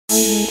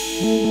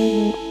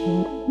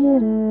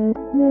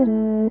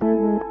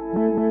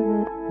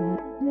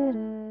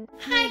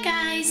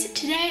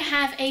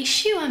a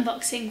shoe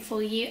unboxing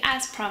for you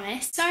as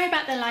promised. Sorry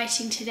about the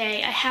lighting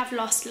today. I have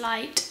lost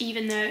light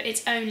even though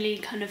it's only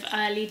kind of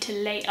early to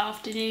late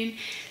afternoon.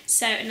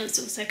 So, and it's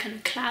also kind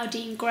of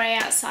cloudy and grey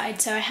outside,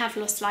 so I have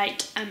lost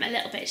light a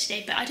little bit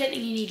today, but I don't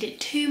think you need it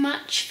too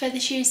much for the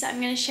shoes that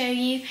I'm going to show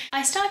you.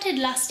 I started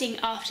lusting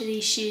after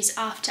these shoes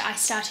after I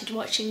started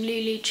watching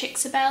Lulu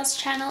Trixabelle's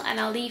channel,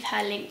 and I'll leave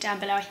her link down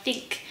below. I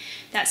think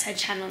that's her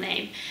channel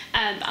name.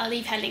 I'll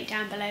leave her link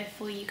down below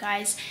for you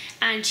guys,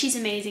 and she's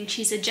amazing.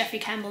 She's a Jeffrey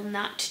Campbell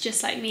nut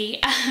just like me,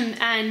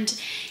 and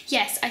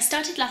yes, I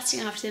started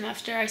lusting after them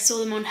after I saw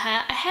them on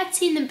her. I had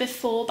seen them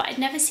before, but I'd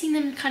never seen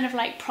them kind of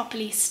like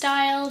properly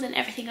styled and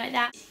everything like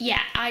that.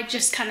 Yeah, I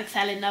just kind of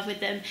fell in love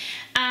with them,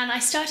 and I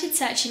started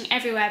searching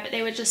everywhere, but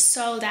they were just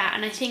sold out,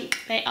 and I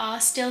think they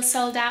are still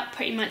sold out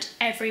pretty much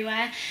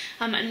everywhere,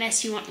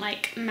 unless you want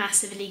like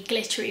massively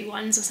glittery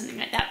ones or something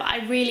like that. But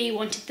I really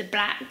wanted the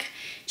black,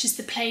 just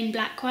the plain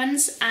black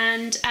ones,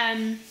 and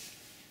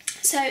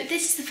so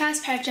this is the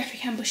first pair of Jeffrey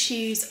Campbell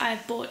shoes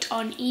I've bought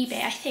on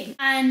eBay, I think,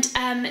 and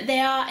they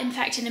are in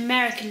fact an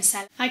American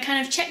seller. I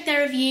kind of checked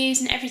their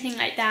reviews and everything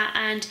like that,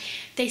 and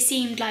they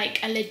seemed like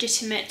a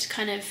legitimate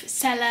kind of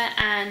seller,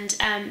 and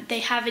they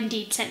have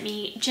indeed sent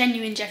me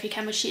genuine Jeffrey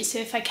Campbell shoes, so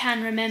if I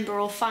can remember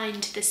or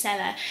find the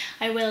seller,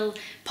 I will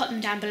put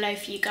them down below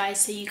for you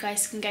guys so you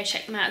guys can go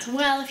check them out as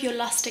well if you're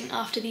lusting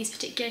after these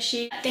particular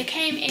shoes. They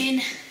came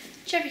in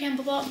Jeffrey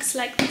Campbell box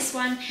like this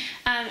one.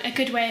 A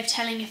good way of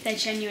telling if they're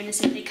genuine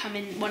is if they come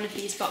in one of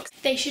these boxes.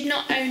 They should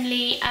not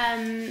only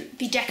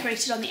be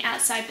decorated on the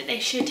outside, but they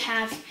should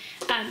have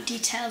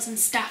details and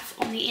stuff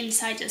on the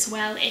inside as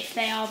well if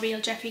they are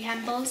real Jeffrey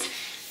Campbells,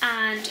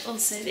 and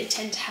also they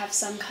tend to have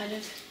some kind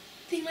of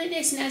thing like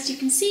this, and as you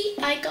can see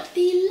I got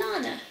the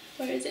Lana.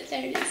 Where is it?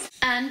 There it is.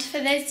 And for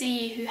those of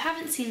you who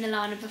haven't seen the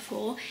Lana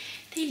before,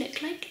 they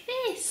look like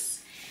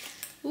this.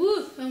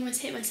 Ooh, I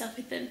almost hit myself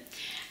with them.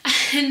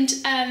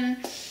 And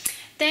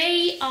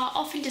they are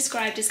often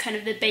described as kind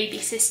of the baby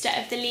sister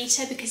of the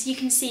Lita, because you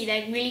can see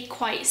they're really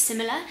quite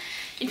similar.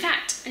 In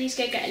fact, I need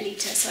to go get a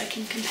Lita so I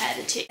can compare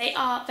the two. They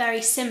are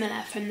very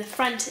similar from the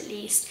front at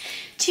least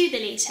to the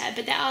Lita,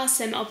 but there are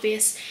some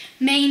obvious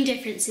main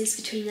differences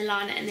between the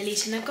Lana and the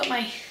Lita, and I've got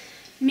my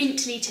mint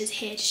Litas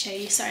here to show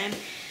you. Sorry, I'm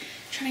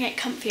trying to get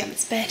comfy on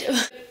this bed.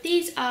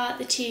 These are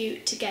the two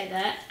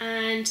together,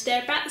 and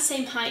they're about the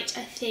same height,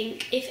 I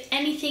think. If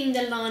anything,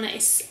 the Lana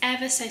is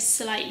ever so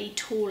slightly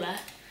taller,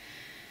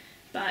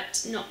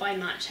 but not by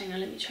much. Hang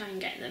on, let me try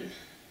and get them.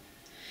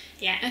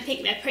 Yeah, I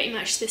think they're pretty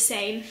much the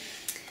same.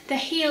 The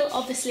heel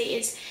obviously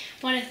is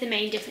one of the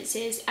main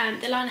differences.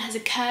 The Lana has a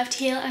curved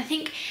heel, and I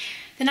think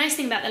the nice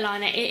thing about the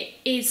Lana, it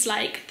is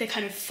like the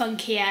kind of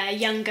funkier,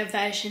 younger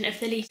version of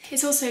the Lita.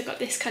 It's also got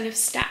this kind of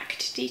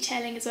stacked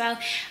detailing as well,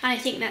 and I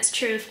think that's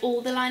true of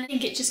all the Lana. I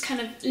think it just kind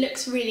of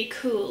looks really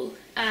cool,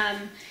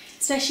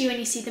 especially when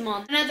you see them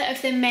on. Another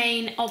of the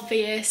main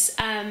obvious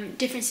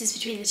differences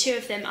between the two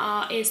of them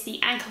is the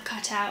ankle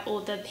cutout,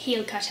 or the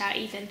heel cutout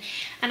even,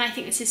 and I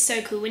think this is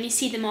so cool. When you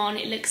see them on,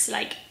 it looks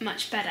like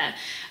much better.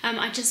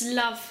 I just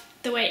love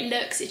the way it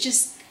looks. It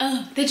just,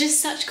 oh, they're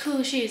just such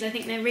cool shoes. I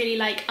think they're really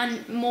like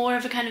more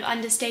of a kind of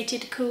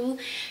understated cool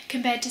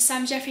compared to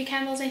some Jeffrey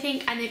Campbells, I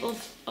think, and they've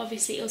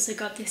obviously also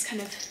got this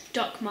kind of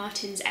Doc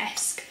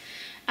Martens-esque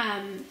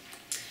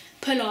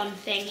pull-on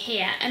thing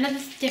here. Another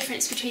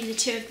difference between the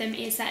two of them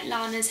is that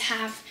Lana's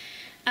have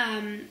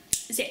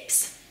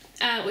zips,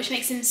 which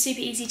makes them super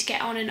easy to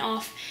get on and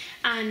off,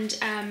 and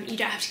you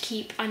don't have to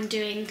keep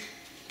undoing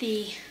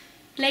the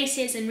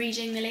laces and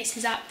redoing the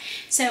laces up,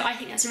 so I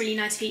think that's a really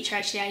nice feature.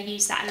 Actually, I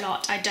use that a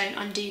lot. I don't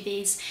undo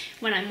these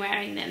when I'm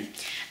wearing them.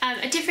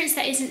 A difference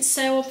that isn't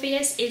so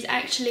obvious is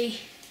actually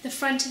the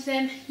front of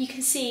them. You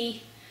can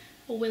see,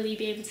 or will you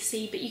be able to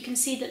see, but you can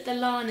see that the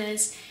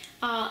Lanas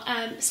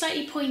are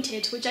slightly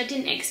pointed, which I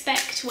didn't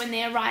expect when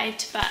they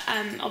arrived, but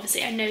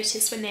obviously I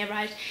noticed when they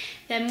arrived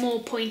they're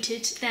more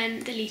pointed than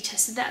the Lita,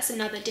 so that's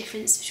another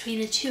difference between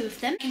the two of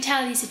them. You can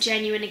tell these are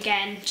genuine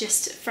again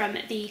just from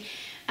the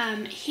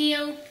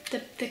heel.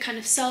 The kind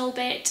of sole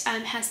bit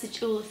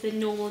has all of the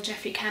normal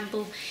Jeffrey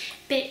Campbell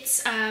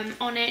bits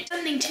on it.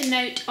 Something to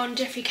note on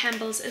Jeffrey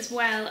Campbell's as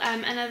well,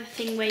 another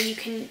thing where you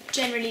can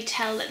generally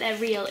tell that they're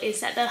real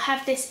is that they'll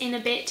have this inner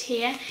bit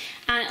here,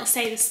 and it'll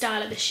say the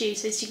style of the shoe.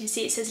 So as you can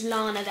see, it says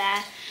Lana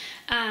there,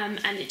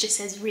 and it just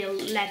says real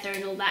leather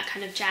and all that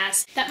kind of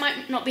jazz. That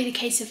might not be the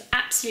case of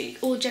absolutely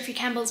all Jeffrey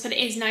Campbell's, but it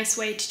is a nice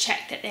way to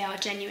check that they are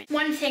genuine.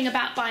 One thing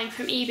about buying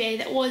from eBay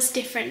that was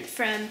different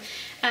from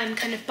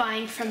kind of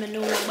buying from a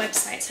normal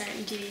website, so let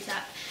me do these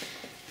up,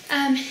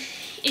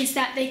 is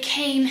that they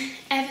came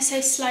ever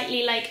so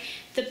slightly, like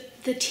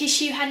the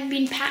tissue hadn't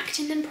been packed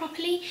in them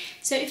properly.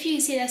 So if you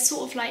can see, they're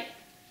sort of like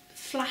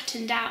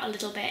flattened out a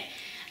little bit.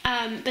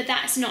 but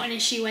that's not an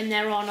issue when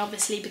they're on,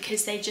 obviously,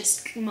 because they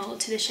just mould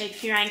to the shape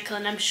of your ankle,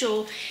 and I'm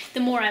sure the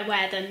more I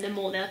wear them, the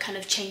more they'll kind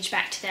of change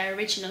back to their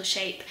original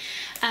shape.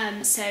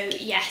 So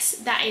yes,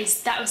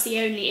 that was the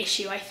only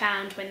issue I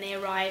found when they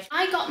arrived.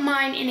 I got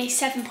mine in a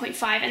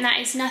 7.5, and that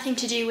is nothing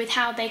to do with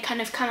how they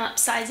kind of come up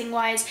sizing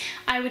wise.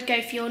 I would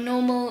go for your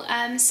normal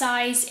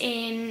size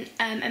in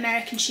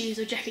American shoes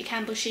or Jeffrey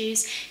Campbell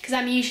shoes, because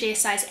I'm usually a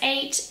size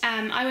 8.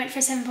 I went for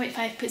a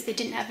 7.5 because they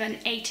didn't have an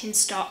 8 in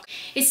stock.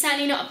 It's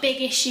certainly not a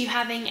big issue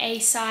having a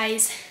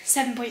size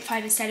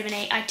 7.5 instead of an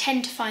 8. I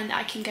tend to find that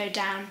I can go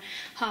down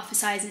half a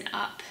size and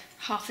up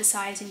half a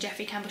size in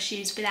Jeffrey Campbell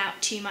shoes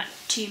without too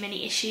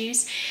many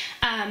issues.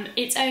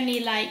 It's only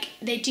like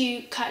they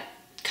do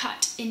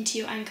cut into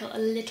your ankle a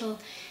little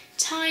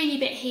tiny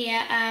bit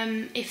here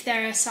if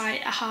they're a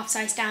half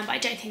size down, but I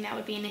don't think that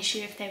would be an issue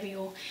if they were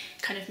your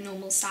kind of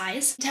normal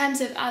size. In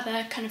terms of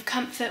other kind of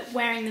comfort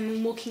wearing them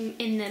and walking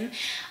in them,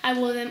 I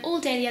wore them all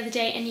day the other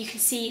day, and you can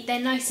see they're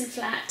nice and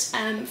flat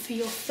for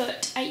your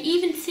foot. I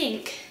even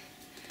think,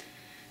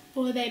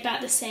 or are they about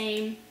the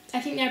same? I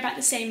think they're about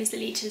the same as the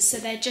Litas, so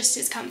they're just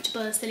as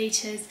comfortable as the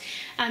Litas.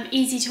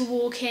 Easy to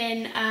walk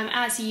in,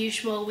 as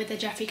usual with the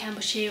Jeffrey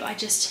Campbell shoe. I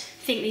just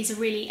think these are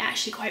really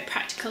actually quite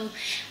practical,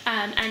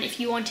 and if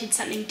you wanted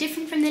something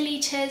different from the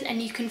Litas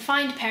and you can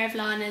find a pair of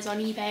Lanas on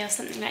eBay or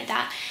something like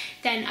that,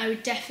 then I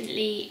would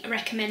definitely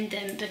recommend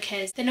them,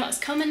 because they're not as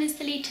common as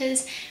the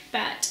Litas,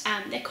 but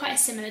they're quite a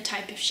similar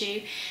type of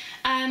shoe.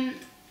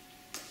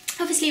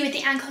 Obviously with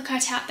the ankle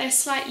cutout, they're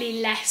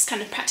slightly less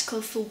kind of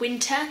practical for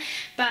winter,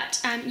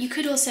 but you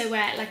could also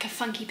wear like a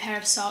funky pair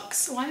of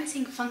socks. Why am I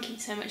saying funky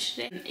so much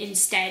today?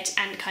 Instead,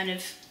 and kind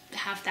of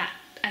have that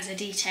as a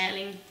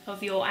detailing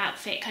of your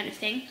outfit kind of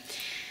thing.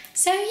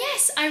 So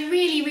yes, I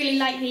really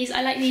like these.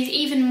 I like these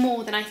even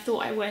more than I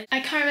thought I would. I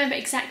can't remember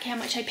exactly how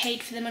much I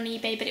paid for them on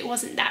eBay, but it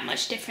wasn't that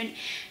much different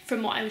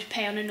from what I would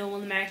pay on a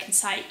normal American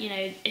site. You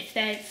know, if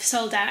they're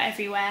sold out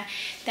everywhere,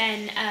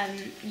 then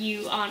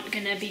you aren't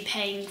going to be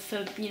paying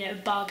for, you know, a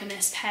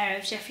bargainous pair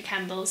of Jeffrey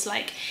Campbells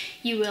like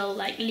you will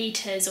like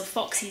Litas or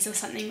Foxys or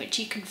something, which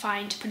you can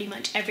find pretty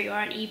much everywhere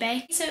on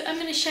eBay. So I'm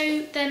going to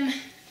show them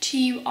to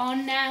you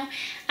on now,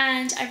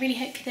 and I really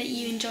hope that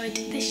you enjoyed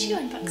this shoe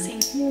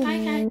unboxing. Bye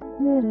guys!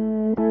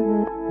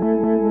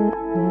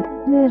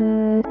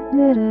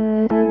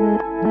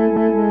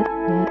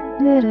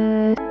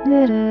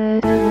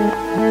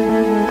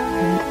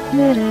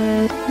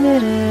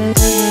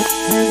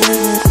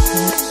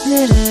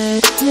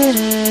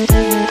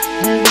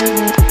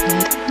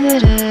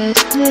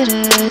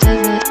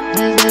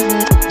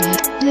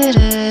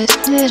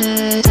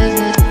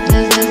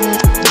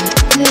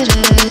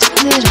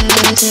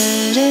 Da da da da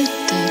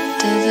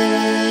da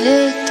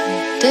da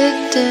da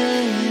da.